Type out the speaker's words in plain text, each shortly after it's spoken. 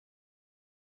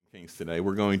Kings today.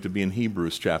 We're going to be in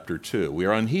Hebrews chapter 2. We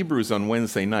are on Hebrews on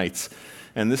Wednesday nights,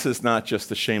 and this is not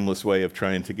just a shameless way of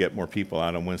trying to get more people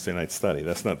out on Wednesday night study.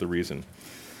 That's not the reason.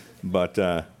 But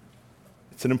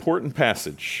it's an important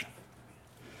passage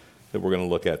that we're going to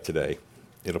look at today.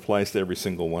 It applies to every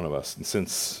single one of us. And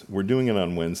since we're doing it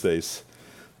on Wednesdays,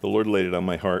 the Lord laid it on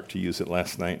my heart to use it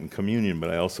last night in communion, but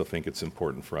I also think it's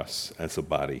important for us as a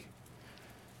body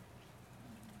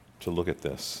to look at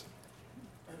this.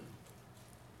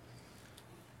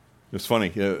 It was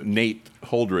funny, Nate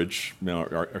Holdridge,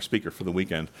 our speaker for the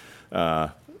weekend,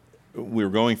 we were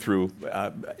going through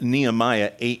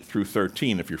Nehemiah 8 through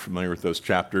 13, if you're familiar with those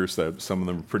chapters. Some of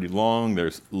them are pretty long.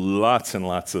 There's lots and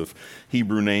lots of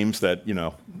Hebrew names that,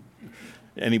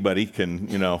 anybody can,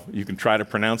 you can try to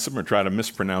pronounce them or try to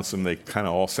mispronounce them. They kind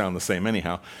of all sound the same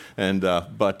anyhow. And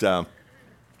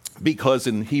because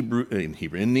in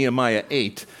Nehemiah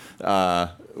 8,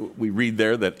 we read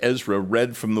there that Ezra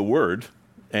read from the Word,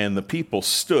 and the people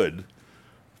stood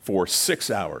for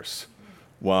 6 hours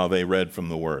while they read from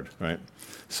the Word, right?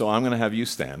 So I'm going to have you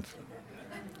stand.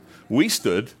 We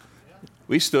stood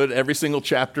every single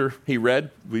chapter he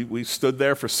read. We stood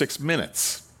there for 6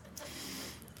 minutes.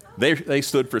 They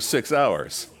stood for 6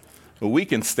 hours. But we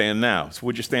can stand now. So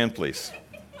would you stand, please?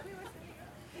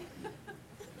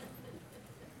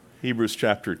 Hebrews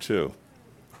chapter 2.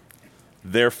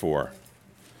 Therefore,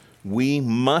 we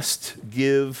must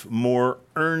give more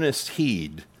earnest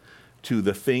heed to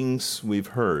the things we've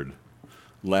heard,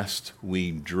 lest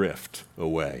we drift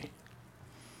away.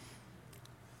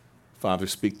 Father,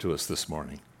 speak to us this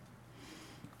morning.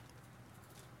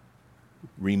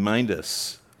 Remind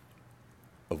us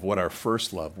of what our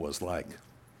first love was like.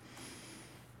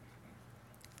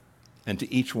 And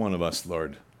to each one of us,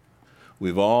 Lord,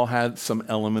 we've all had some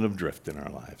element of drift in our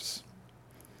lives,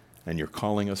 and you're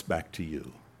calling us back to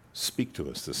you. Speak to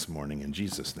us this morning in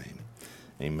Jesus' name.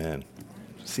 Amen.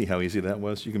 See how easy that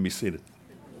was? You can be seated.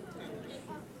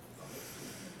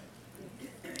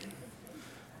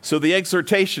 So the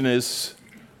exhortation is,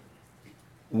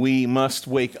 we must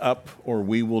wake up or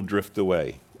we will drift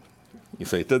away. You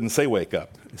say, it doesn't say wake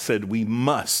up. It said we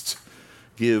must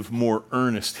give more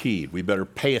earnest heed. We better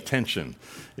pay attention,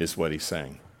 is what he's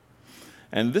saying.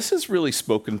 And this has really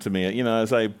spoken to me,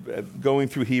 as I going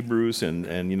through Hebrews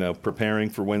and preparing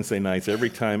for Wednesday nights every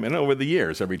time, and over the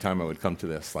years, every time I would come to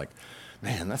this, like,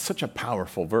 man, that's such a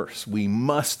powerful verse. We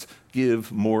must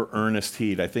give more earnest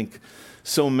heed. I think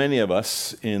so many of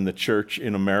us in the church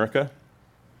in America,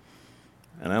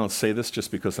 and I don't say this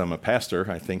just because I'm a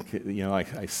pastor. I think,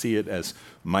 I see it as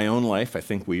my own life. I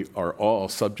think we are all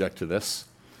subject to this.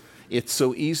 It's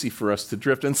so easy for us to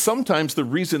drift. And sometimes the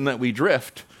reason that we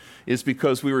drift is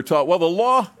because we were taught, well, the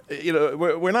law,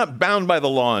 we're not bound by the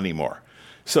law anymore.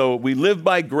 So we live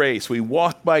by grace. We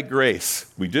walk by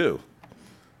grace. We do.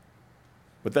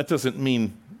 But that doesn't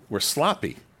mean we're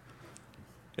sloppy.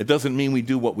 It doesn't mean we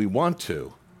do what we want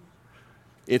to.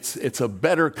 It's a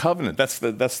better covenant. That's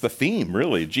the theme,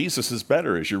 really. Jesus is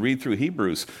better. As you read through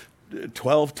Hebrews,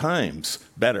 12 times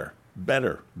better.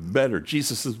 Better.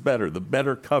 Jesus is better, the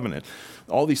better covenant.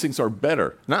 All these things are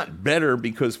better. Not better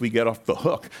because we get off the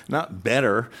hook. Not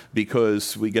better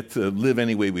because we get to live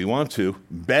any way we want to.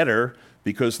 Better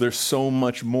because there's so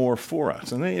much more for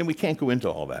us. And we can't go into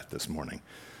all that this morning.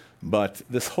 But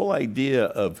this whole idea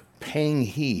of paying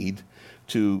heed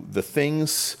to the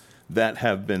things that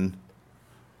have been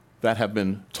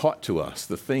taught to us,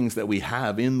 the things that we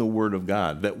have in the Word of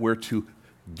God, that we're to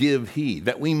give heed,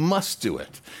 that we must do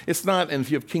it. It's not, and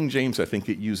if you have King James, I think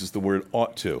it uses the word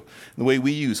ought to. The way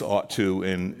we use ought to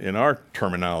in our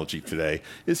terminology today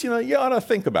is, you ought to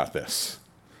think about this.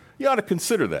 You ought to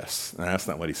consider this. And that's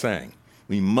not what he's saying.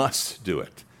 We must do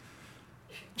it.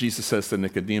 Jesus says to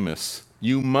Nicodemus,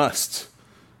 you must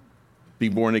be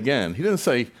born again. He didn't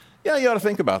say, you ought to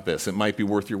think about this. It might be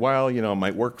worth your while. It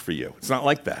might work for you. It's not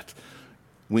like that.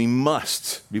 We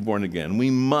must be born again.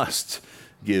 We must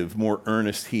give more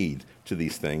earnest heed to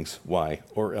these things. Why?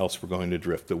 Or else we're going to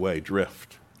drift away.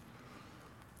 Drift.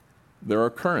 There are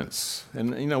currents.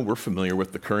 And, we're familiar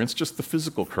with the currents, just the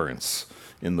physical currents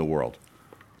in the world.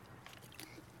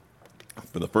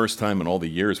 For the first time in all the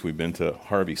years we've been to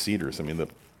Harvey Cedars,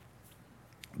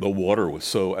 the water was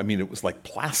so, it was like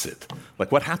placid.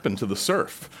 Like, what happened to the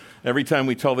surf? Every time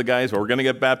we tell the guys, well, we're going to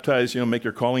get baptized, make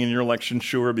your calling and your election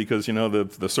sure because,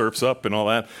 the surf's up and all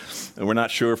that. And we're not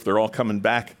sure if they're all coming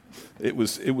back. It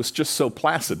was just so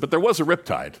placid. But there was a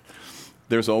riptide.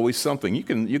 There's always something. You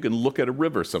can look at a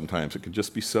river sometimes. It can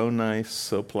just be so nice,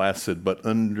 so placid. But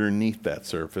underneath that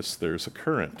surface, there's a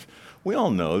current. We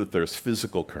all know that there's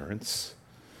physical currents.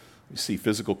 You see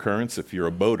physical currents. If you're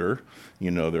a boater,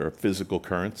 you know there are physical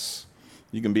currents.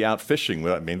 You can be out fishing.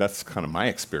 I mean, that's kind of my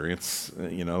experience,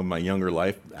 in my younger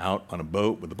life, out on a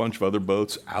boat with a bunch of other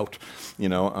boats, out,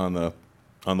 on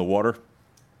the water.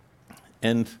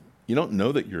 And you don't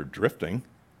know that you're drifting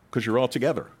because you're all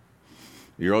together.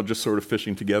 You're all just sort of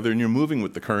fishing together, and you're moving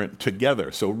with the current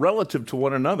together. So relative to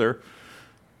one another,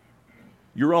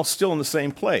 you're all still in the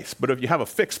same place. But if you have a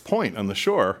fixed point on the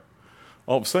shore,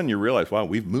 all of a sudden you realize, wow,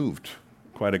 we've moved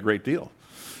quite a great deal.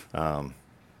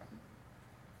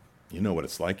 You know what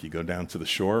it's like. You go down to the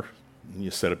shore, and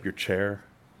you set up your chair,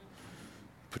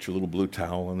 put your little blue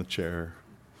towel on the chair.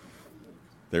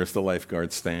 There's the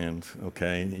lifeguard stand,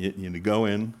 okay? You go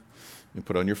in, you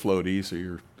put on your floaties or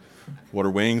your water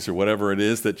wings or whatever it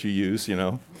is that you use,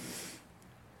 and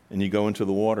you go into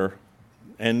the water.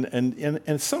 And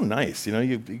it's so nice,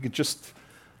 you could just,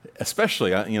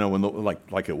 especially, when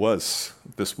like it was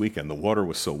this weekend, the water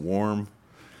was so warm.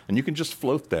 And you can just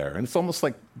float there. And it's almost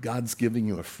like God's giving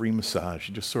you a free massage.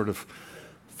 You just sort of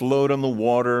float on the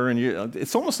water, and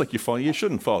it's almost like you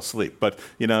shouldn't fall asleep, but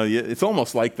it's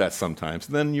almost like that sometimes.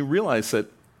 And then you realize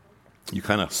that you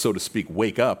kind of, so to speak,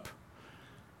 wake up.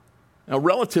 Now,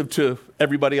 relative to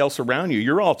everybody else around you,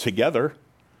 you're all together.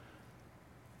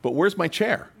 But where's my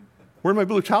chair? Where'd my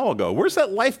blue towel go? Where's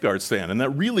that lifeguard stand? And that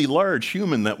really large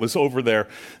human that was over there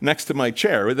next to my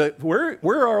chair? Where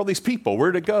are all these people?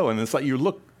 Where'd it go? And it's like you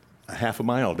look a half a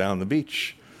mile down the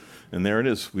beach, and there it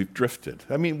is. We've drifted.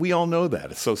 I mean, we all know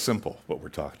that. It's so simple, what we're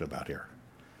talking about here.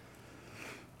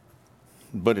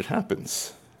 But it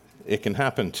happens. It can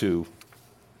happen to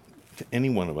any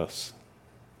one of us.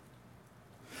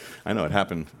 I know it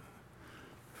happened.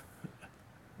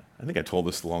 I think I told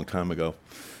this a long time ago.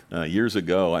 Years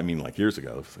ago, years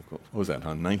ago, it was like, what was that,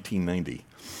 1990.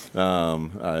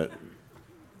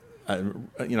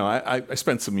 I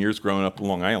spent some years growing up in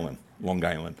Long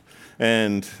Island.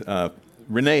 And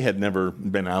Renee had never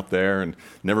been out there and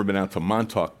never been out to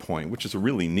Montauk Point, which is a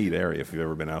really neat area if you've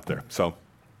ever been out there. So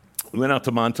we went out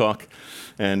to Montauk,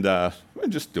 and we're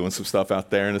just doing some stuff out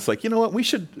there. And it's like, you know what, we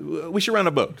should rent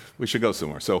a boat. We should go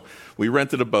somewhere. So we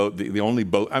rented a boat, the only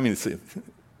boat,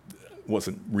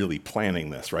 wasn't really planning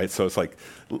this, right? So it's like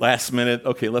last minute,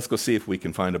 okay, let's go see if we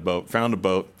can find a boat. Found a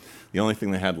boat. The only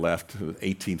thing they had left,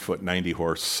 18-foot,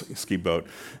 90-horse ski boat.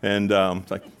 And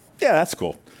it's like, yeah, that's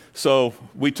cool. So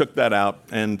we took that out,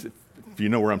 and if you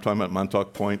know where I'm talking about,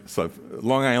 Montauk Point, so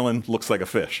Long Island looks like a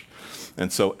fish.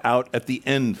 And so out at the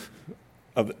end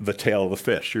of the tail of the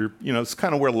fish, it's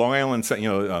kind of where Long Island,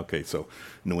 okay, so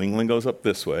New England goes up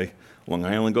this way, Long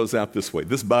Island goes out this way.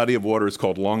 This body of water is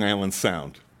called Long Island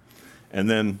Sound. And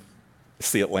then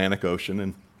it's the Atlantic Ocean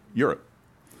and Europe.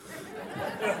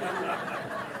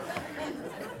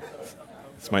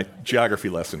 It's my geography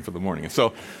lesson for the morning. And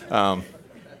so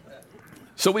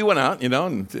we went out,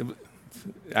 and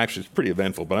actually it's pretty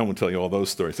eventful, but I won't tell you all those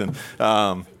stories. And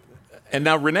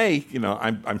now Renee,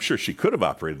 I'm sure she could have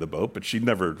operated the boat, but she'd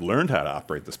never learned how to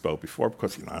operate this boat before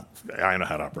because, I know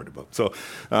how to operate a boat.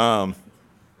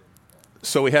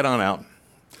 So we head on out,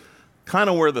 kind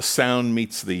of where the Sound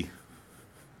meets the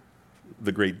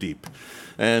great deep.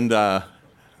 And I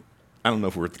don't know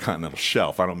if we're at the continental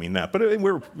shelf. I don't mean that. But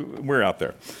we're out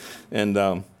there.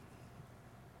 And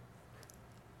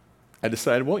I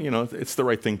decided, well, it's the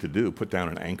right thing to do. Put down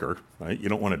an anchor, right? You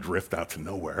don't want to drift out to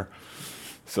nowhere.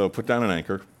 So put down an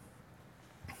anchor.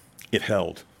 It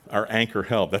held. Our anchor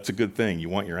held. That's a good thing. You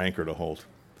want your anchor to hold.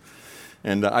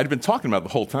 And I'd been talking about the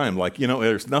whole time, like,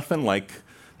 there's nothing like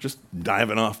just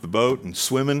diving off the boat and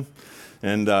swimming.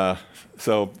 And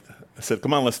so I said,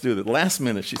 come on, let's do that. Last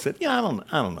minute, she said, yeah, I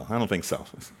don't know. I don't think so.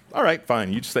 I said, all right,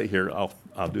 fine. You just stay here.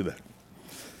 I'll do that.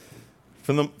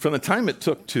 From the time it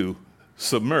took to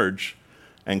submerge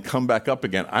and come back up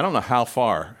again, I don't know how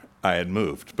far I had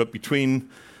moved. But between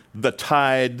the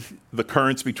tide, the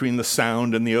currents between the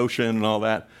Sound and the ocean and all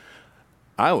that,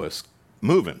 I was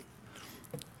moving.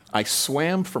 I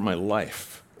swam for my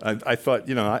life. I thought,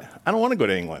 I don't want to go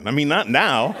to England. I mean, not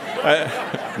now.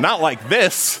 Not like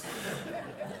this.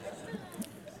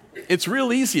 It's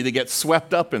real easy to get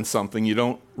swept up in something you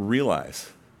don't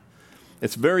realize.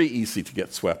 It's very easy to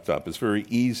get swept up. It's very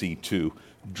easy to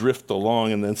drift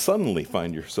along and then suddenly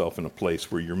find yourself in a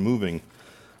place where you're moving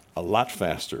a lot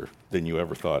faster than you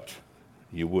ever thought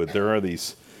you would. There are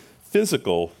these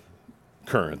physical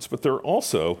currents, but there are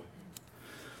also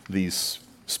these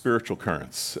spiritual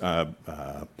currents.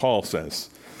 Paul says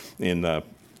in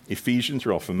Ephesians,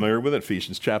 you're all familiar with it,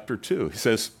 Ephesians chapter 2. He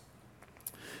says,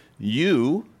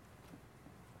 you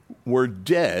were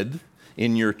dead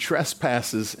in your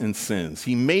trespasses and sins.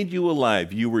 He made you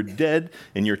alive. You were dead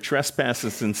in your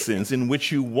trespasses and sins, in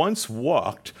which you once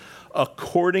walked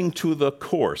according to the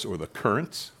course, or the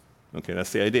currents. Okay,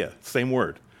 that's the idea. Same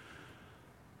word.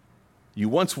 You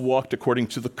once walked according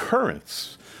to the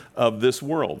currents of this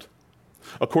world,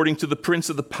 according to the prince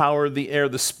of the power of the air,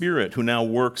 the Spirit, who now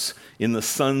works in the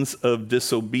sons of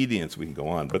disobedience. We can go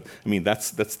on, but I mean,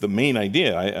 that's the main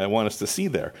idea I want us to see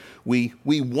there. We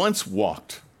once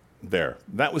walked there.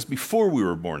 That was before we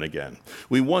were born again.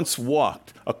 We once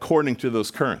walked according to those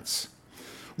currents.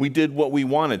 We did what we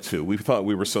wanted to. We thought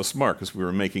we were so smart because we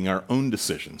were making our own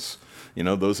decisions. You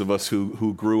know, those of us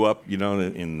who grew up, you know,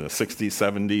 in the 60s,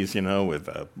 70s, you know,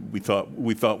 we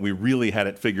thought we really had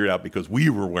it figured out because we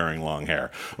were wearing long hair,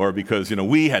 or because, you know,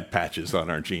 we had patches on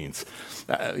our jeans.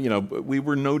 You know, we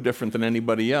were no different than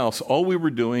anybody else. All we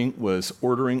were doing was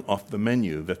ordering off the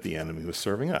menu that the enemy was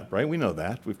serving up, right? We know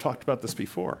that. We've talked about this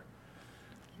before.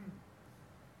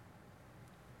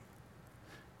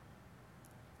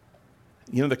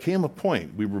 You know, there came a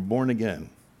point, we were born again.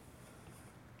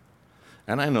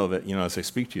 And I know that, you know, as I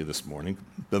speak to you this morning,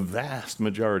 the vast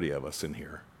majority of us in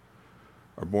here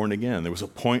are born again. There was a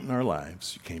point in our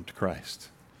lives you came to Christ.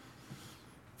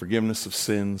 Forgiveness of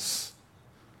sins.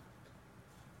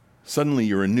 Suddenly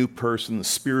you're a new person. The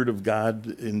Spirit of God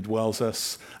indwells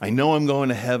us. I know I'm going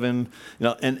to heaven. You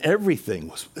know, and everything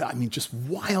was, I mean, just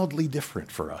wildly different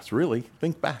for us, really.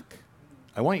 Think back.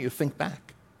 I want you to think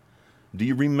back. Do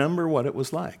you remember what it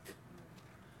was like?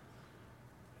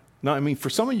 Now, I mean, for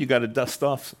some of you, got to dust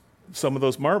off some of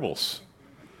those marbles.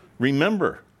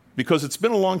 Remember, because it's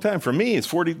been a long time. For me, it's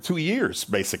 42 years,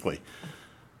 basically.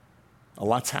 A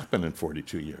lot's happened in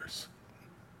 42 years.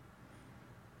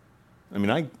 I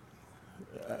mean,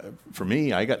 for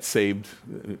me, I got saved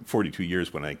 42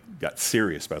 years when I got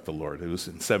serious about the Lord. It was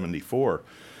in 74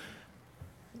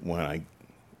 when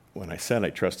I said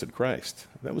I trusted Christ.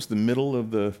 That was the middle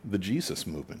of the Jesus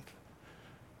movement.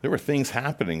 There were things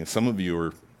happening, and some of you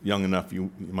are young enough,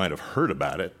 you might have heard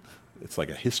about it. It's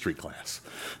like a history class,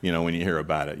 you know, when you hear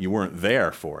about it. You weren't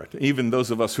there for it. Even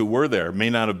those of us who were there may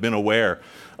not have been aware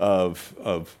of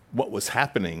what was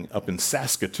happening up in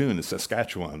Saskatoon, in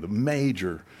Saskatchewan, the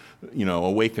major, you know,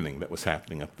 awakening that was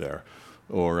happening up there.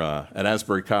 Or at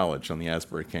Asbury College on the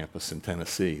Asbury campus in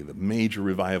Tennessee, the major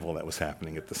revival that was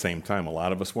happening at the same time. A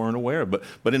lot of us weren't aware,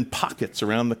 but in pockets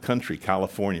around the country,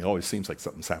 California, it always seems like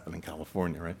something's happening in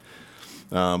California, right?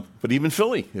 But even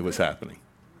Philly, it was happening.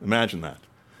 Imagine that.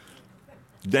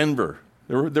 Denver,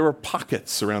 there were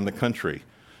pockets around the country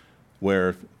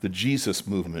where the Jesus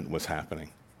movement was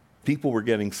happening. People were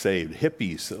getting saved.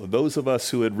 Hippies, those of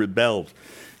us who had rebelled,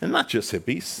 and not just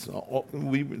hippies,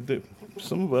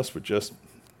 some of us were just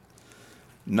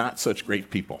not such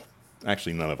great people.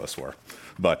 Actually, none of us were,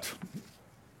 but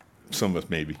some of us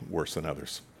maybe worse than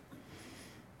others.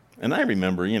 And I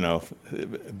remember, you know,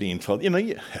 being told, you know,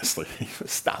 Hesley,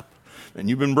 stop, and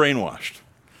you've been brainwashed.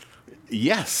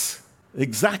 Yes,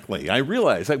 exactly. I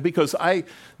realized because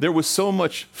there was so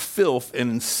much filth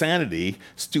and insanity,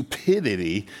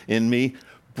 stupidity in me.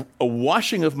 A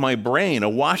washing of my brain, a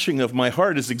washing of my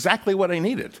heart is exactly what I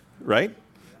needed, right?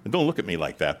 And don't look at me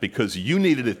like that, because you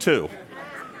needed it too.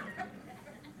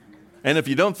 And if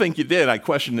you don't think you did, I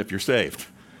question if you're saved,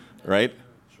 right?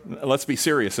 Let's be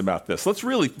serious about this. Let's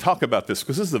really talk about this,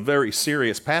 because this is a very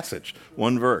serious passage,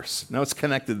 one verse. Now it's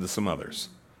connected to some others.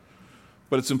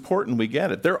 But it's important we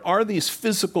get it. There are these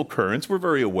physical currents. We're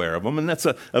very aware of them, and that's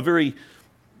a very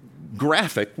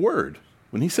graphic word.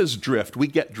 When he says drift, we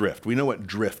get drift. We know what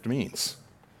drift means.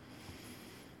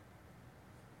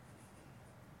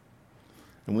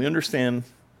 And we understand,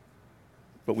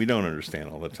 but we don't understand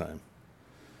all the time,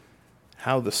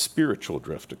 how the spiritual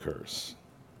drift occurs.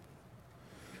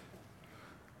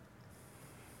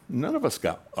 None of us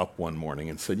got up one morning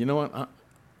and said, you know what, I'm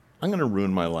going to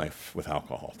ruin my life with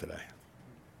alcohol today.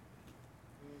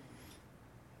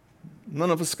 None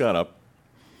of us got up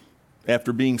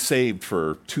after being saved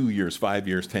for 2 years, 5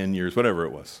 years, 10 years, whatever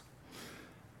it was,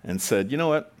 and said, you know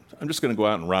what, I'm just going to go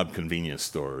out and rob convenience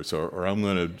stores, or I'm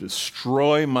going to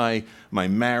destroy my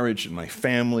marriage and my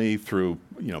family through,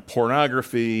 you know,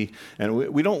 pornography. And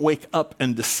we don't wake up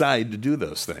and decide to do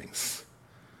those things.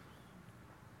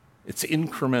 It's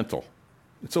incremental.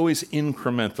 It's always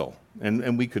incremental.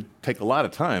 And we could take a lot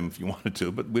of time if you wanted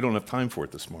to, but we don't have time for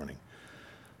it this morning,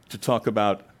 to talk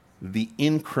about the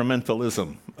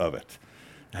incrementalism of it,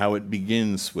 how it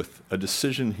begins with a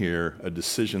decision here, a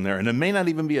decision there. And it may not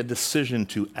even be a decision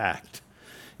to act.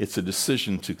 It's a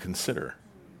decision to consider.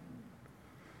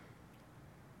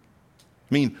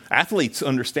 I mean, athletes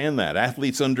understand that.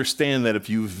 Athletes understand that if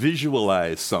you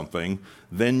visualize something,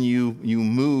 then you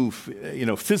move,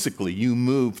 physically, you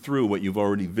move through what you've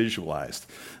already visualized.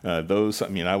 I was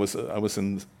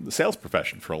in the sales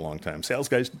profession for a long time. Sales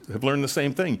guys have learned the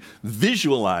same thing.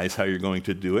 Visualize how you're going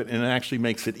to do it, and it actually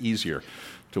makes it easier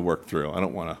to work through. I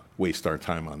don't want to waste our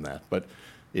time on that, but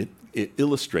it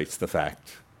illustrates the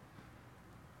fact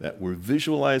that we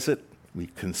visualize it, we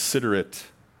consider it,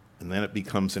 and then it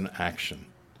becomes an action.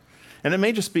 And it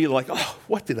may just be like, oh,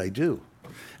 what did I do?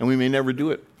 And we may never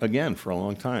do it again for a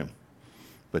long time.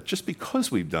 But just because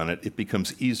we've done it, it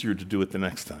becomes easier to do it the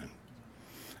next time.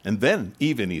 And then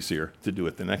even easier to do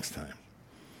it the next time.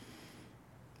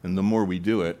 And the more we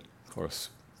do it, of course,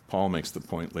 Paul makes the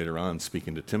point later on,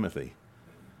 speaking to Timothy,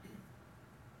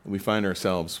 we find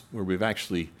ourselves where we've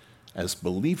actually, as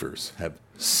believers, have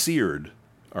seared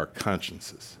our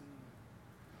consciences.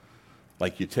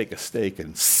 Like you take a steak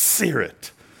and sear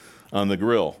it on the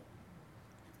grill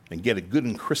and get it good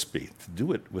and crispy. To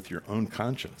do it with your own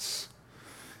conscience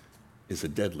is a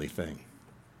deadly thing.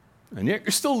 And yet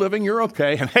you're still living, you're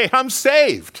okay, and hey, I'm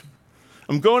saved.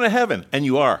 I'm going to heaven, and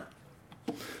you are.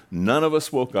 None of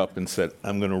us woke up and said,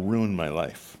 I'm going to ruin my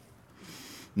life.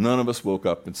 None of us woke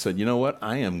up and said, you know what,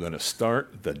 I am going to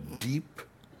start the deep,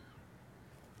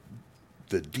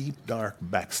 dark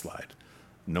backslide.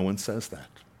 No one says that.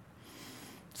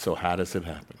 So how does it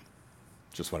happen?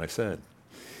 Just what I said.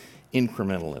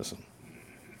 Incrementalism.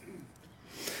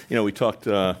 We talked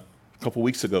a couple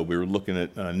weeks ago, we were looking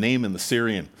at Naaman the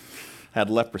Syrian, had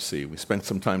leprosy. We spent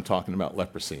some time talking about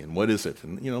leprosy and what is it?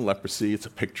 And leprosy, it's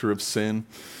a picture of sin.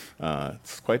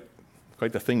 It's quite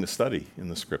the thing to study in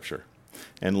the scripture.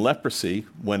 And leprosy,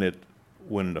 when it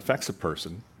affects a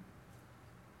person,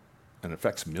 and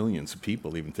affects millions of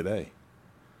people even today,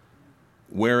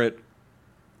 where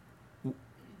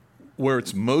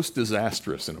it's most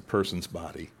disastrous in a person's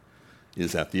body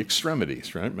is at the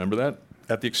extremities, right? Remember that?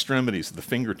 At the extremities, the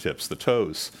fingertips, the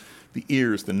toes, the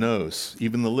ears, the nose,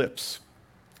 even the lips.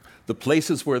 The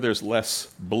places where there's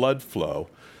less blood flow,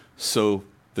 so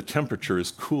the temperature is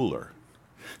cooler.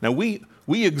 Now, we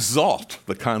exalt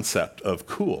the concept of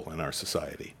cool in our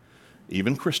society.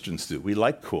 Even Christians do. We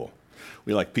like cool.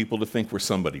 We like people to think we're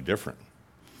somebody different.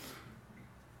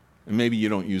 And maybe you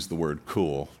don't use the word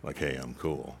cool, like, hey, I'm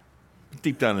cool.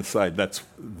 Deep down inside, that's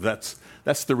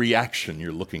the reaction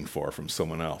you're looking for from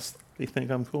someone else. They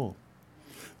think I'm cool.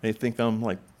 They think I'm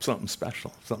like something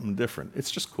special, something different.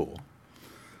 It's just cool.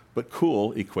 But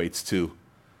cool equates to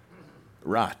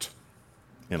rot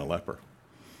in a leper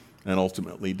and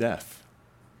ultimately death.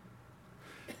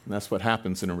 And that's what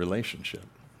happens in a relationship.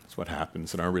 That's what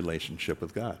happens in our relationship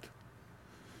with God.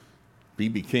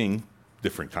 B.B. King,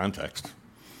 different context,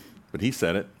 but he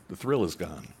said it, the thrill is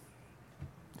gone.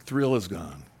 Thrill is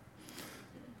gone.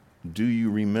 Do you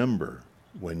remember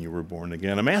when you were born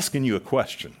again? I'm asking you a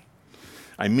question.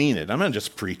 I mean it. I'm not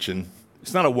just preaching.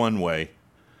 It's not a one-way.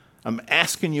 I'm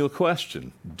asking you a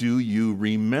question. Do you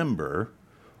remember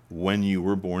when you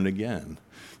were born again?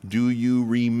 Do you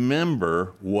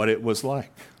remember what it was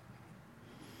like?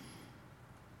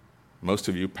 Most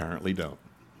of you apparently don't.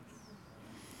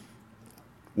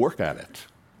 Work at it.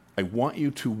 I want you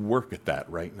to work at that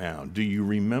right now. Do you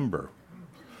remember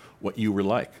what you were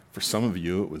like? For some of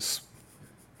you, it was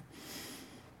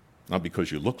not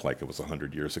because you look like it was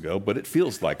 100 years ago, but it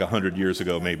feels like 100 years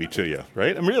ago maybe to you,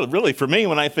 right? I mean, really, for me,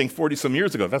 when I think 40-some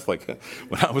years ago, that's like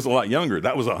when I was a lot younger.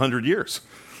 That was 100 years.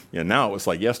 Yeah, now it was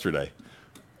like yesterday.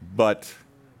 But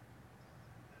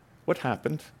what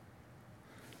happened?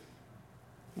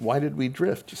 Why did we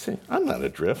drift? You say, I'm not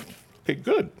adrift. Okay,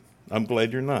 good. I'm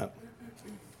glad you're not.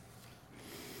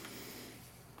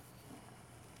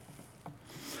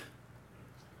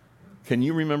 Can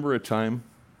you remember a time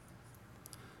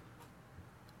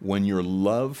when your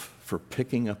love for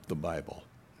picking up the Bible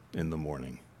in the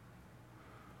morning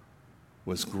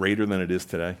was greater than it is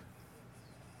today?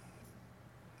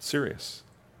 Serious.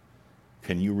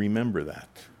 Can you remember that?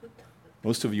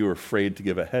 Most of you are afraid to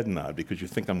give a head nod because you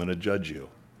think I'm going to judge you.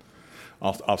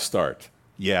 I'll start.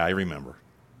 Yeah, I remember.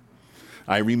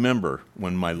 I remember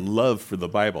when my love for the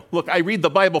Bible. Look, I read the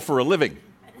Bible for a living.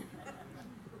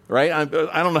 Right? I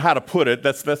don't know how to put it.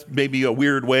 That's maybe a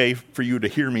weird way for you to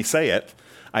hear me say it.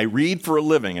 I read for a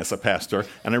living as a pastor,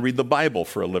 and I read the Bible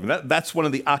for a living. That's one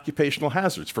of the occupational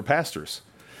hazards for pastors,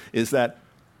 is that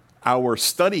our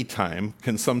study time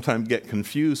can sometimes get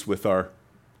confused with our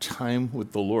time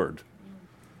with the Lord.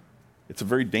 It's a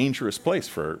very dangerous place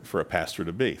for a pastor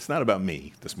to be. It's not about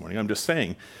me this morning. I'm just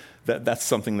saying that that's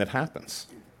something that happens.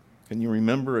 Can you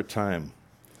remember a time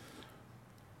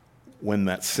when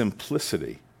that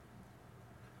simplicity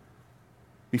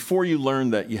before you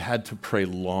learned that you had to pray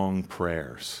long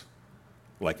prayers,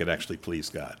 like it actually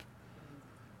pleased God.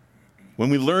 When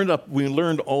we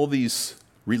learned all these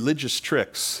religious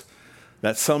tricks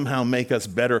that somehow make us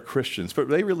better Christians, but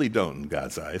they really don't in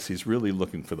God's eyes. He's really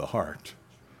looking for the heart,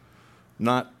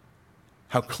 not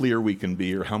how clear we can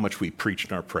be or how much we preach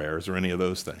in our prayers or any of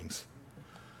those things.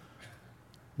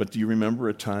 But do you remember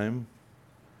a time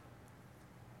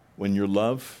when your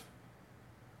love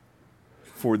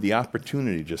for the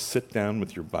opportunity to just sit down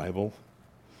with your Bible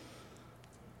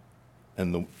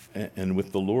and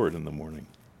with the Lord in the morning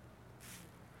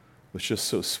was just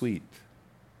so sweet?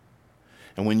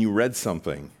 And when you read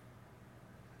something,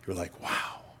 you're like,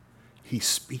 wow, he's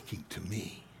speaking to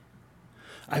me.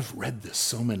 I've read this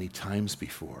so many times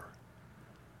before,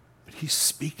 but he's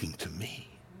speaking to me.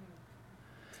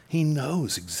 He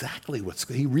knows exactly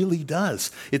he really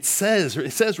does. It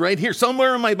says right here,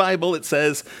 somewhere in my Bible, it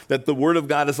says that the Word of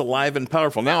God is alive and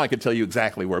powerful. Now I can tell you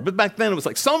exactly where. But back then it was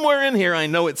like, somewhere in here I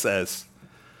know it says.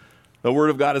 The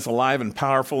Word of God is alive and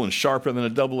powerful and sharper than a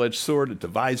double-edged sword. It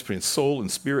divides between soul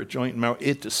and spirit, joint and marrow.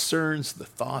 It discerns the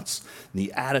thoughts and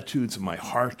the attitudes of my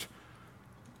heart.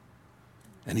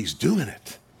 And he's doing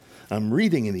it. I'm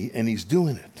reading and he's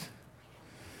doing it.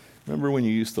 Remember when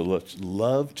you used to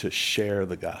love to share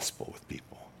the gospel with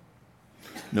people,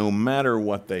 no matter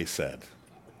what they said?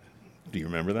 Do you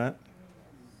remember that?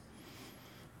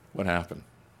 What happened?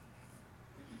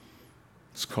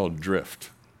 It's called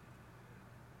drift.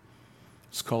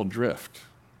 It's called drift.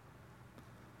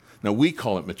 Now, we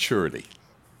call it maturity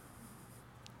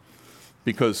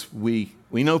because we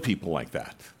know people like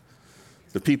that.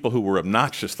 The people who were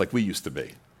obnoxious like we used to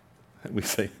be. We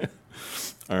say,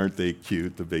 aren't they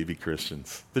cute, the baby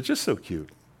Christians? They're just so cute.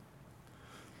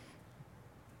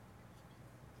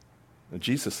 And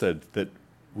Jesus said that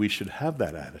we should have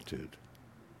that attitude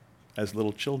as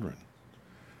little children,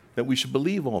 that we should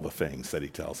believe all the things that he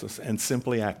tells us and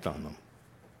simply act on them.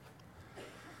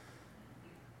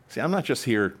 See, I'm not just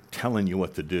here telling you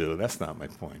what to do. That's not my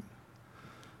point.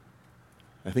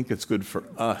 I think it's good for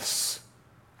us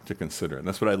to consider. And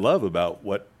that's what I love about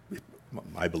what,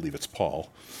 I believe it's Paul.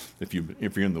 If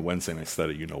you're in the Wednesday night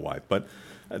study, you know why. But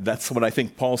that's what I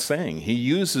think Paul's saying. He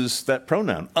uses that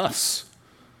pronoun, us.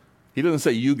 He doesn't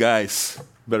say, you guys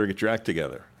better get your act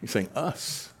together. He's saying,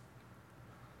 us.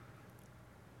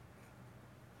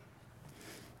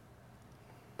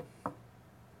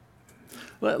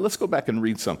 Let's go back and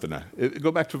read something now.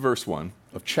 Go back to verse 1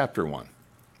 of chapter 1.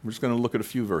 We're just going to look at a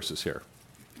few verses here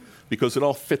because it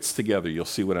all fits together. You'll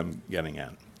see what I'm getting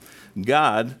at.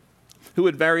 God, who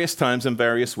at various times and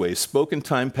various ways spoke in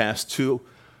time past to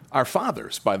our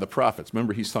fathers by the prophets.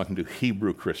 Remember, he's talking to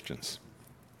Hebrew Christians.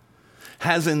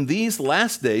 Has in these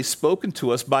last days spoken to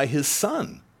us by his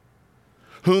Son,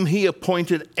 whom he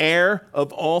appointed heir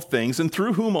of all things, and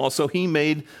through whom also he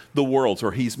made the worlds,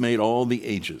 or he's made all the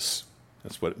ages.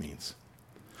 That's what it means.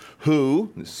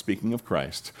 Who, this is speaking of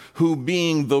Christ, who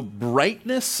being the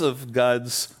brightness of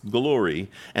God's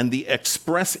glory and the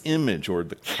express image or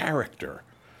the character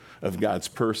of God's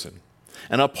person,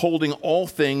 and upholding all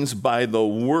things by the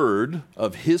word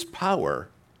of his power,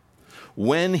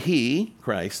 when he,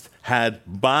 Christ, had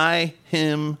by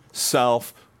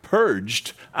himself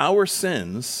purged our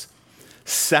sins,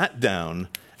 sat down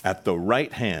at the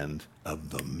right hand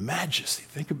of the majesty.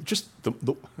 Think of just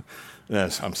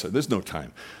yes, I'm sorry, there's no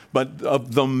time. But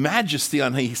of the majesty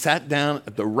on high, he sat down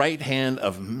at the right hand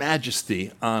of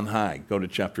majesty on high. Go to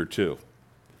chapter 2.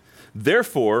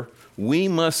 Therefore, we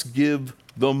must give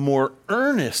the more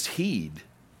earnest heed.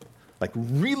 Like,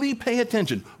 really pay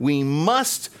attention. We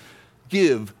must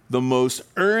give the most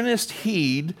earnest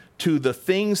heed to the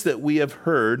things that we have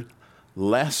heard,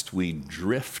 lest we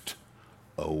drift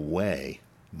away.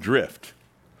 Drift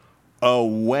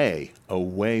away.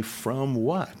 Away from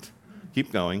what?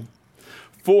 Keep going.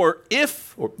 For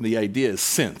if, or the idea is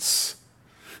since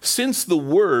the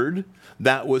word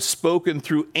that was spoken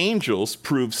through angels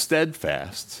proved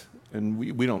steadfast, and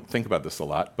we don't think about this a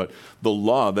lot, but the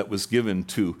law that was given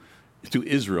to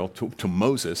Israel, to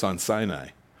Moses on Sinai,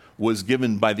 was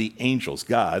given by the angels.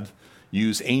 God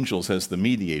used angels as the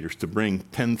mediators to bring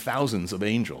 10,000s of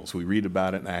angels. We read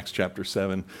about it in Acts chapter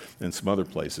 7 and some other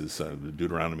places,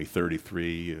 Deuteronomy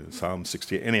 33, Psalm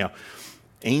 68. Anyhow,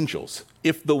 angels.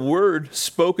 If the word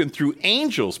spoken through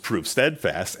angels proved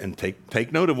steadfast, and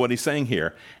take note of what he's saying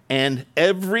here, and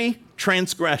every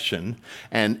transgression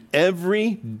and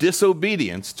every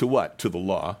disobedience to what? To the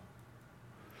law,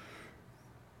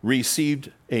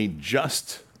 received a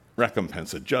just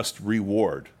recompense, a just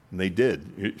reward. And they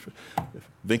did.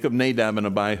 Think of Nadab and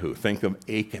Abihu. Think of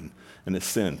Achan and his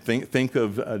sin. Think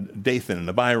of Dathan and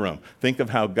Abiram. Think of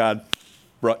how God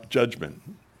brought judgment.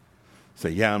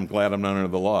 Say, yeah, I'm glad I'm not under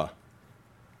the law.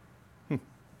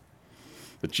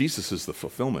 But Jesus is the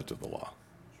fulfillment of the law.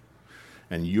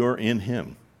 And you're in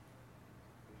him.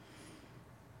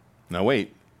 Now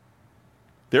wait.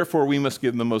 Therefore, we must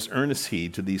give the most earnest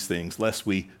heed to these things, lest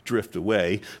we drift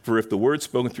away. For if the word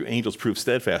spoken through angels proved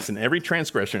steadfast, and every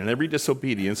transgression and every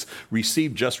disobedience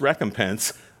received just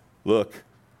recompense, look,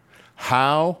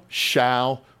 how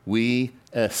shall we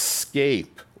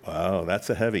escape? Wow, that's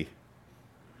a heavy.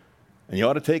 And you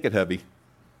ought to take it heavy,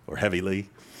 or heavily.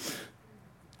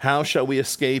 How shall we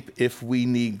escape if we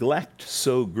neglect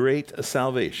so great a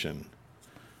salvation,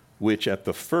 which at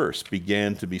the first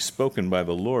began to be spoken by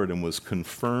the Lord and was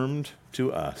confirmed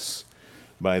to us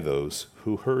by those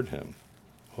who heard him?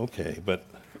 Okay, but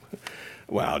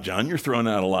wow, John, you're throwing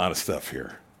out a lot of stuff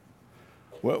here.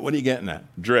 What are you getting at?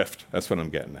 Drift, that's what I'm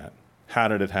getting at. How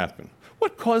did it happen?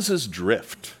 What causes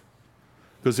drift?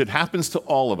 Because it happens to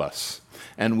all of us,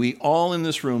 and we all in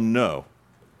this room know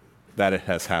that it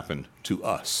has happened to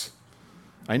us.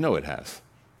 I know it has.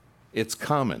 It's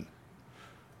common.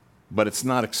 But it's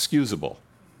not excusable.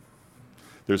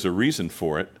 There's a reason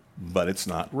for it, but it's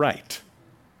not right.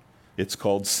 It's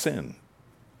called sin.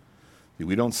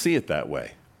 We don't see it that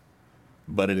way,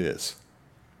 but it is.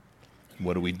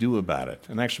 What do we do about it?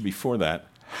 And actually, before that,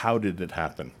 how did it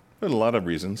happen? There are a lot of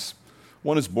reasons.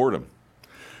 One is boredom.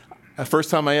 The first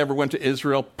time I ever went to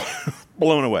Israel,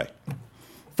 blown away.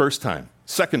 First time.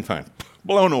 Second time,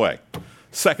 blown away.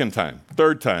 Second time,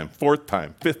 third time, fourth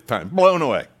time, fifth time, blown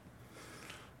away.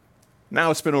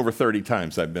 Now it's been over 30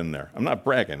 times I've been there. I'm not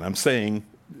bragging. I'm saying,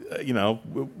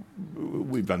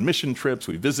 we've done mission trips,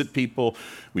 we visit people,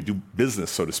 we do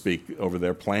business, so to speak, over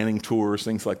there, planning tours,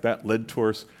 things like that, led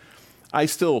tours. I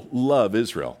still love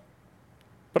Israel.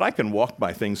 But I can walk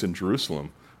by things in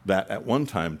Jerusalem that at one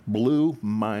time blew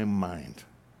my mind.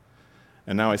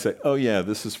 And now I say, oh yeah,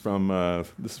 this is from the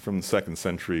 2nd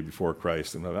century before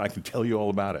Christ, and I can tell you all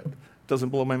about it. It doesn't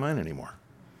blow my mind anymore.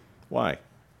 Why?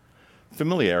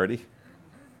 Familiarity.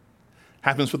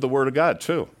 Happens with the Word of God,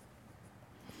 too.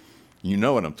 You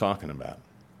know what I'm talking about.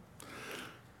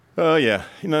 Oh, yeah.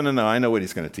 No, I know what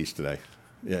he's going to teach today.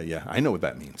 Yeah, I know what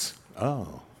that means.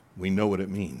 Oh, we know what it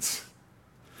means.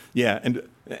 Yeah,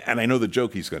 and I know the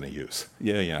joke he's going to use.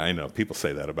 Yeah, I know. People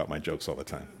say that about my jokes all the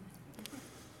time.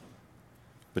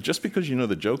 But just because you know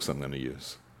the jokes I'm going to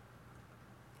use,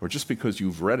 or just because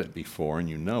you've read it before and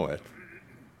you know it,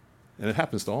 and it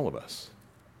happens to all of us,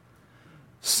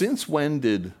 since when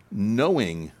did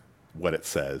knowing what it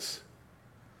says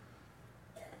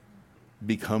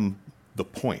become the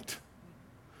point?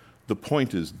 The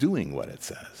point is doing what it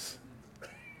says,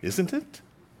 isn't it?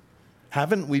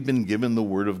 Haven't we been given the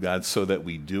Word of God so that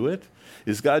we do it?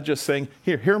 Is God just saying,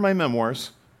 here are my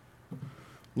memoirs,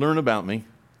 learn about me,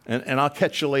 and I'll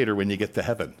catch you later when you get to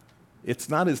heaven? It's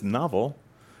not his novel.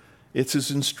 It's his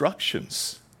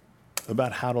instructions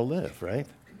about how to live, right?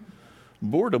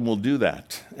 Boredom will do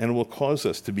that, and it will cause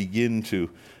us to begin to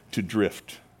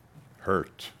drift,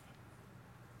 hurt.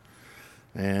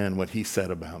 And what he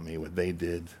said about me, what they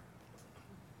did,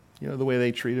 the way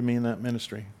they treated me in that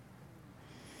ministry.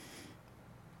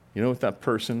 You know what that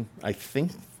person, I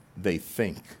think they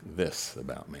think this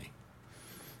about me.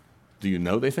 Do you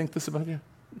know they think this about you?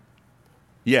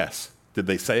 Yes. Did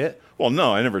they say it? Well,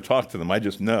 no, I never talked to them. I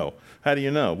just know. How do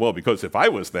you know? Well, because if I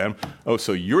was them,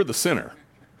 so you're the sinner.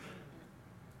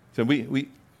 So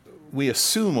we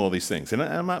assume all these things, and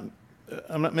I'm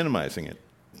not minimizing it,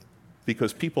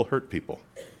 because people hurt people.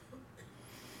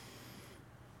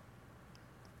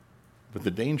 But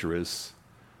the danger is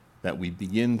that we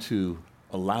begin to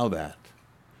allow that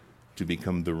to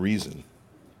become the reason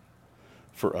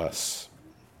for us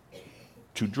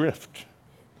to drift.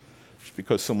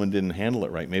 Because someone didn't handle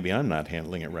it right. Maybe I'm not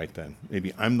handling it right then.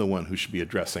 Maybe I'm the one who should be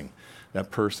addressing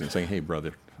that person, saying, hey,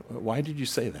 brother, why did you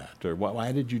say that? Or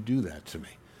why did you do that to me?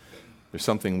 There's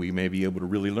something we may be able to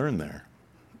really learn there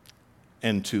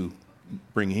and to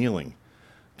bring healing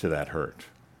to that hurt.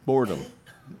 Boredom,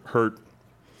 hurt.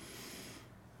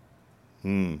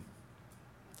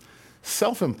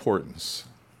 Self-importance.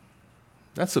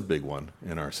 That's a big one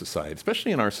in our society,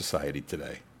 especially in our society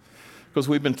today. Because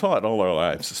we've been taught all our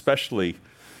lives, especially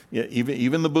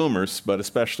even the boomers, but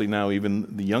especially now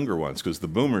even the younger ones, because the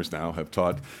boomers now have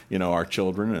taught our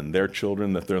children and their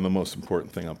children that they're the most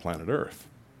important thing on planet Earth.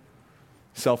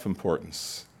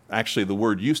 Self-importance. Actually, the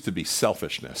word used to be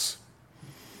selfishness.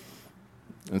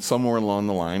 And somewhere along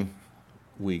the line,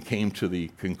 we came to the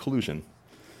conclusion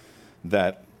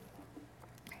that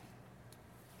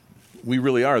we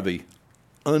really are the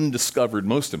undiscovered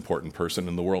most important person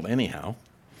in the world anyhow,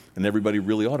 and everybody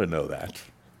really ought to know that.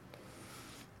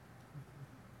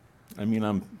 I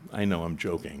mean, I know I'm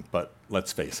joking, but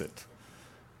let's face it.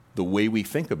 The way we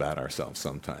think about ourselves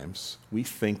sometimes, we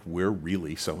think we're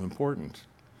really so important.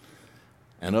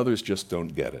 And others just don't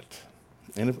get it.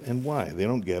 And why? They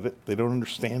don't get it. They don't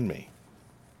understand me.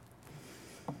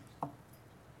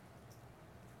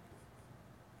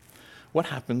 What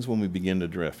happens when we begin to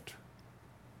drift?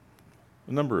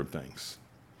 A number of things.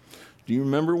 Do you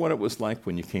remember what it was like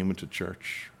when you came into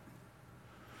church?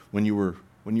 When you were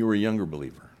a younger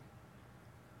believer?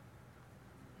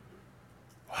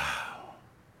 Wow.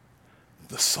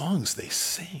 The songs they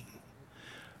sing.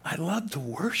 I love the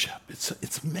worship.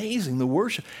 It's amazing, the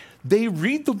worship. They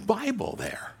read the Bible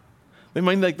there.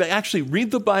 They actually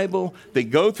read the Bible. They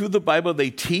go through the Bible.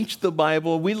 They teach the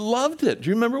Bible. We loved it. Do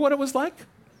you remember what it was like?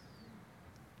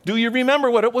 Do you remember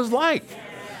what it was like?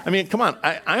 I mean, come on.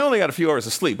 I only got a few hours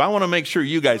of sleep. I want to make sure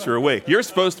you guys are awake. You're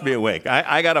supposed to be awake.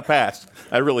 I got a pass.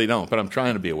 I really don't, but I'm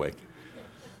trying to be awake.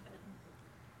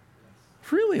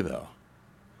 Really, though.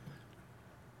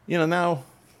 You know, now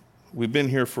we've been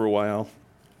here for a while.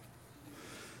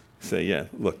 Say, yeah,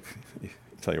 look, I'll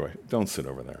tell you what, don't sit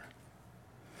over there.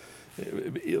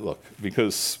 Look,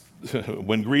 because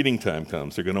when greeting time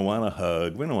comes, they're going to want to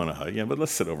hug. We don't want to hug, yeah, but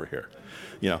let's sit over here.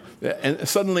 You know, and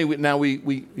suddenly we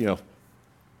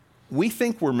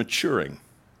think we're maturing.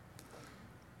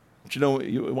 But you know,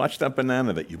 you watch that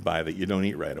banana that you buy that you don't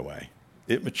eat right away.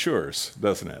 It matures,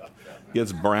 doesn't it? It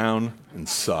gets brown and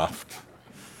soft.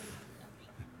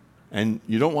 And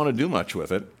you don't want to do much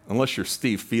with it unless you're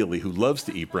Steve Feely, who loves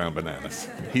to eat brown bananas.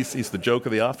 He's the joke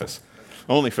of the office,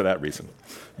 only for that reason.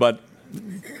 But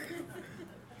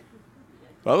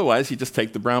otherwise, you just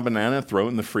take the brown banana, throw it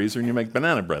in the freezer, and you make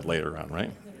banana bread later on,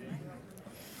 right?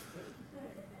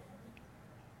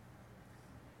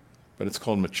 But it's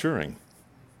called maturing.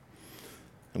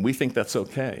 And we think that's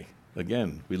okay.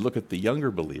 Again, we look at the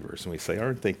younger believers and we say,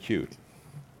 aren't they cute?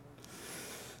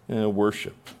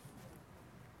 Worship.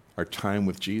 Our time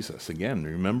with Jesus. Again,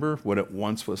 remember what it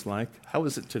once was like? How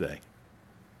is it today?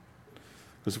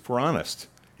 Because if we're honest,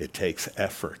 it takes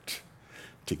effort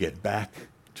to get back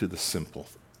to the simple.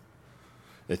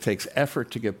 It takes effort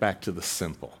to get back to the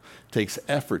simple. It takes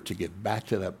effort to get back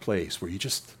to that place where you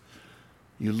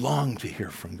long to hear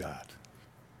from God.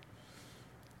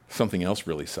 Something else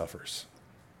really suffers.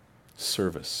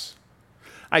 Service.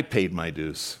 I paid my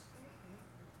dues.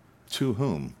 To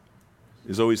whom?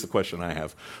 Is always the question I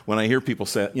have. When I hear people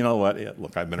say, you know what, yeah,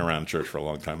 look, I've been around church for a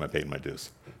long time, I paid my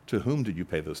dues. To whom did you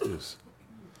pay those dues?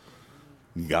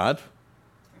 God,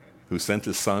 who sent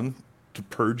his son to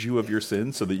purge you of your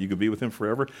sins so that you could be with him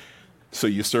forever? So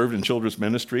you served in children's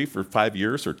ministry for 5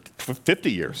 years or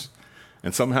 50 years,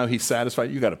 and somehow he's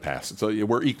satisfied, you got to pass it. So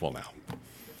we're equal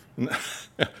now.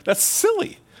 That's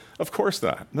silly. Of course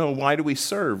not. No, why do we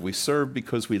serve? We serve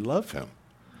because we love him.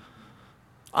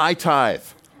 I tithe.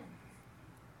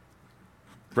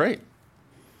 Great.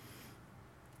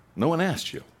 No one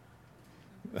asked you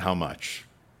how much.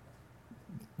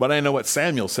 But I know what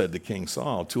Samuel said to King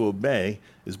Saul, to obey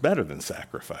is better than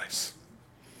sacrifice.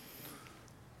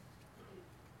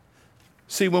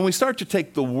 See, when we start to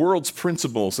take the world's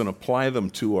principles and apply them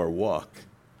to our walk,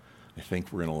 I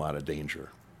think we're in a lot of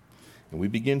danger. And we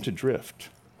begin to drift.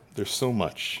 There's so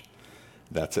much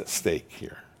that's at stake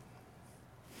here.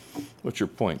 What's your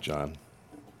point, John?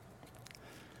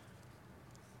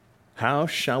 How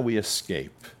shall we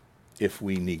escape if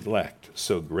we neglect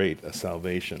so great a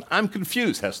salvation? I'm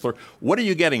confused, Hessler. What are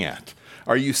you getting at?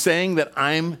 Are you saying that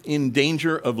I'm in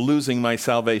danger of losing my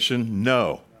salvation?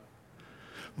 No.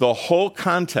 The whole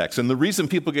context, and the reason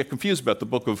people get confused about the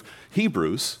book of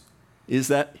Hebrews, is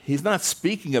that he's not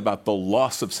speaking about the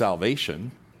loss of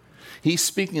salvation. He's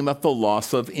speaking about the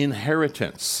loss of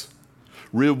inheritance.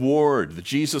 Reward. That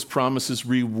Jesus promises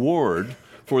reward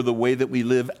for the way that we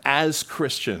live as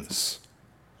Christians.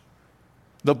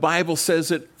 The Bible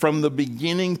says it from the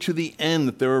beginning to the end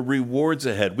that there are rewards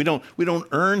ahead. We don't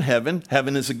earn heaven.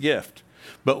 Heaven is a gift.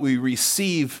 But we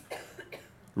receive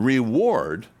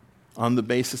reward on the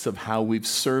basis of how we've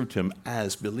served him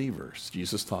as believers.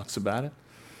 Jesus talks about it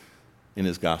in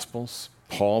his Gospels.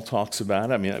 Paul talks about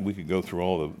it. I mean, we could go through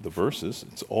all the verses.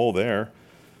 It's all there.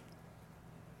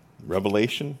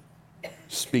 Revelation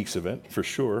speaks of it for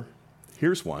sure.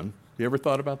 Here's one. You ever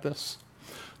thought about this?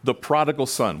 The prodigal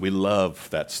son. We love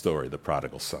that story, the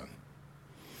prodigal son.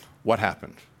 What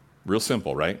happened? Real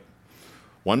simple, right?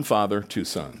 One father, two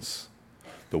sons.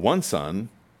 The one son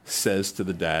says to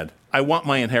the dad, I want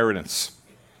my inheritance.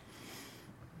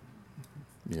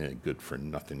 Yeah, good for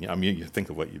nothing. I mean, you think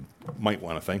of what you might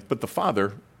want to think. But the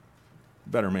father,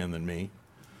 better man than me,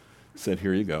 said,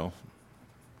 here you go.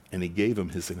 And he gave him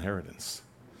his inheritance.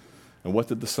 And what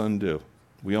did the son do?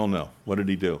 We all know. What did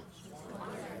he do?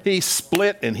 He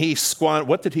split and he squandered.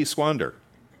 What did he squander?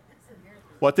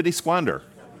 What did he squander?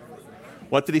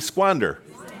 What did he squander?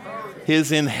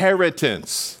 His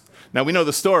inheritance. Now, we know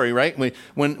the story, right?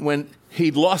 When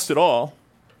he'd lost it all,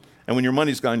 and when your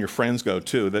money's gone, your friends go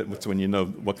too. That's when you know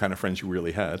what kind of friends you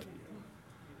really had. It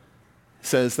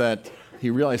says that he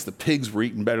realized the pigs were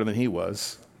eating better than he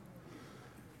was.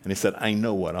 And he said, I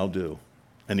know what I'll do.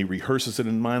 And he rehearses it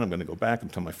in mind. I'm going to go back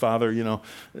and tell my father,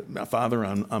 Father,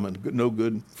 I'm a no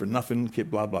good for nothing kid,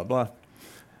 blah, blah, blah.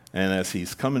 And as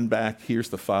he's coming back, here's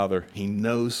the father. He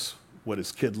knows what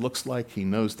his kid looks like. He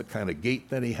knows the kind of gait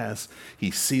that he has. He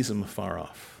sees him afar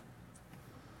off.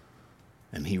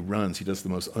 And he runs. He does the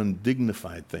most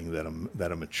undignified thing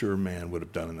that a mature man would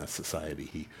have done in that society.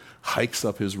 He hikes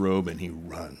up his robe and he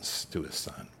runs to his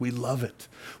son. We love it.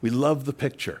 We love the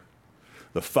picture.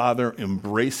 The father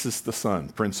embraces the son.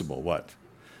 Principle, what?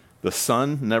 The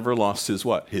son never lost his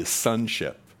what? His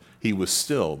sonship. He was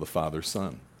still the father's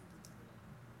son.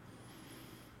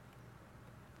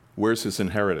 Where's his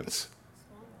inheritance?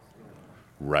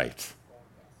 Right.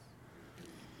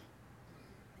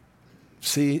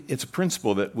 See, it's a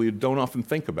principle that we don't often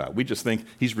think about. We just think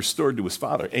he's restored to his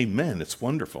father. Amen, it's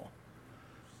wonderful.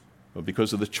 But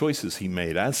because of the choices he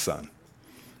made as son,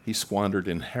 he squandered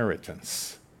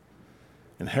inheritance.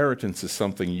 Inheritance is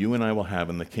something you and I will have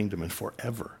in the kingdom and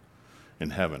forever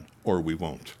in heaven, or we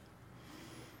won't.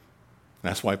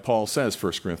 That's why Paul says,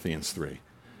 1 Corinthians 3,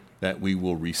 that we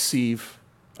will receive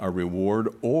a reward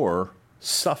or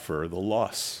suffer the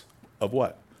loss of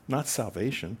what? Not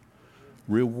salvation,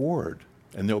 reward.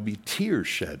 And there'll be tears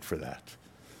shed for that.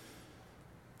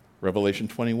 Revelation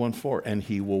 21:4, and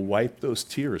he will wipe those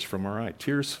tears from our eye.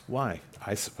 Tears, why?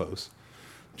 I suppose.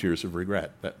 Tears of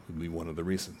regret. That would be one of the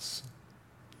reasons.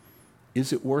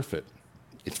 Is it worth it?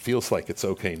 It feels like it's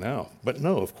okay now. But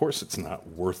no, of course it's not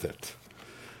worth it.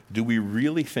 Do we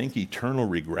really think eternal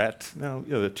regret? No,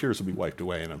 the tears will be wiped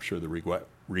away, and I'm sure the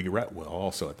regret will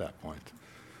also at that point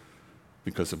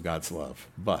because of God's love.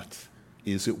 But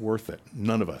is it worth it?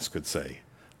 None of us could say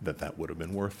that would have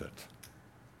been worth it.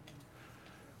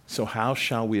 So how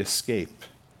shall we escape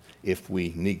if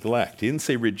we neglect? He didn't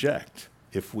say reject.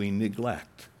 If we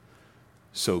neglect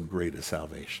so great a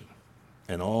salvation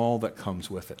and all that comes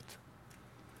with it.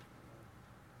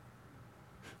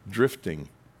 Drifting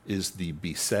is the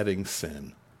besetting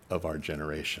sin of our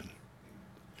generation.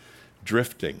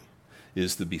 Drifting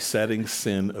is the besetting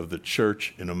sin of the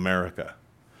church in America.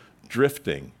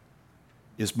 Drifting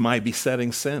is my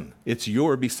besetting sin. It's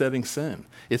your besetting sin.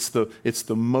 It's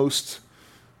the most,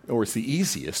 or it's the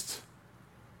easiest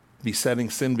besetting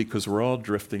sin because we're all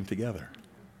drifting together.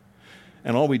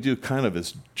 And all we do kind of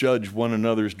is judge one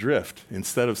another's drift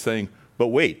instead of saying, but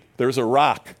wait, there's a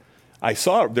rock. I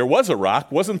saw there was a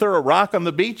rock. Wasn't there a rock on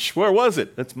the beach? Where was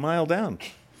it? It's a mile down.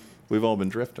 We've all been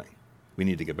drifting. We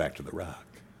need to get back to the rock,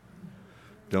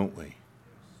 don't we?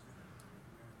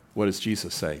 What does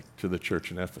Jesus say to the church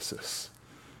in Ephesus?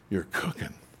 You're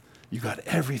cooking. You got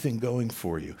everything going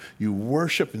for you. You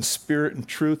worship in spirit and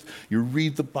truth. You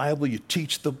read the Bible. You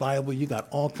teach the Bible. You got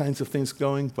all kinds of things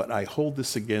going, but I hold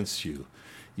this against you.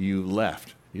 You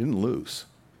left. You didn't lose.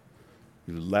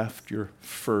 You left your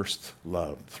first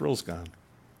love. Thrill's gone.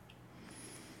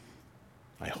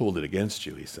 I hold it against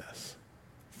you, he says.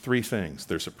 3 things.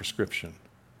 There's a prescription.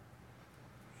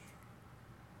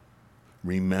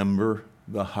 Remember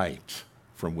the height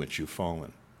from which you've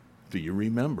fallen. Do you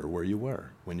remember where you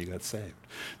were when you got saved?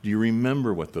 Do you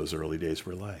remember what those early days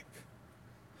were like?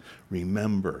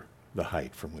 Remember the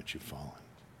height from which you've fallen.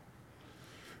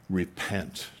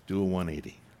 Repent. Do a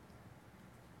 180.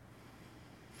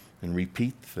 And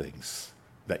repeat things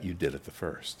that you did at the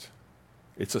first.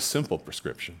 It's a simple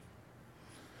prescription.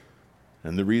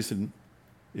 And the reason,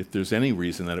 if there's any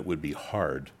reason that it would be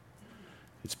hard,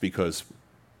 it's because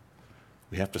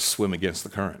we have to swim against the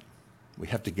current. We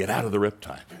have to get out of the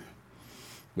riptide.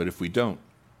 But if we don't,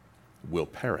 we'll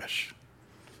perish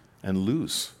and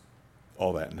lose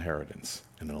all that inheritance,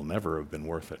 and it'll never have been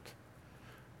worth it.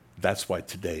 That's why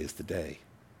today is the day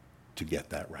to get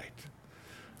that right.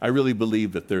 I really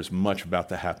believe that there's much about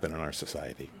to happen in our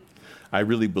society. I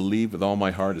really believe with all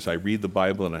my heart as I read the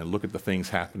Bible and I look at the things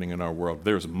happening in our world,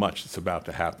 there's much that's about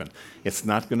to happen. It's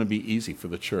not going to be easy for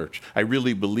the church. I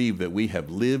really believe that we have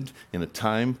lived in a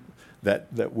time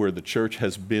that where the church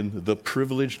has been the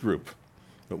privileged group,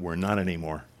 but we're not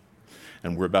anymore.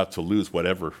 And we're about to lose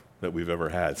whatever that we've ever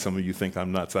had. Some of you think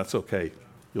I'm nuts. That's okay.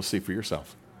 You'll see for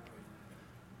yourself.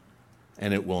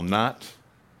 And it will not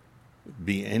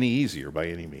be any easier by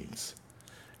any means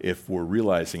if we're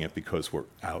realizing it because we're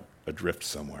out adrift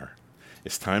somewhere.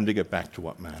 It's time to get back to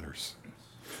what matters,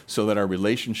 so that our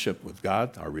relationship with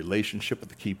God, our relationship with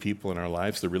the key people in our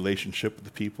lives, the relationship with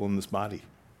the people in this body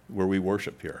where we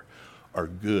worship here, are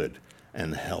good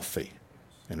and healthy.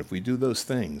 And if we do those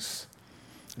things,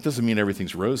 it doesn't mean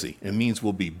everything's rosy. It means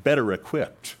we'll be better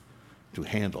equipped to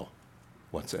handle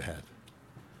what's ahead.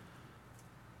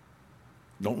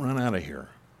 Don't run out of here.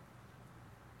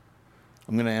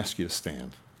 I'm going to ask you to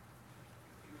stand.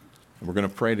 And we're going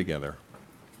to pray together.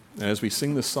 And as we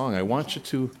sing this song, I want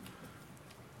you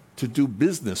to do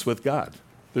business with God.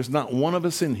 There's not one of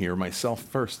us in here, myself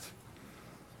first.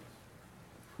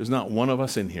 There's not one of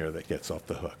us in here that gets off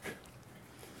the hook.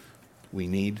 We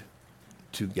need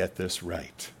to get this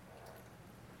right.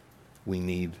 We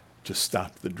need to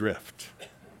stop the drift.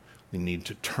 We need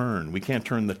to turn. We can't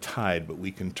turn the tide, but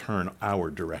we can turn our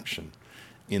direction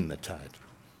in the tide.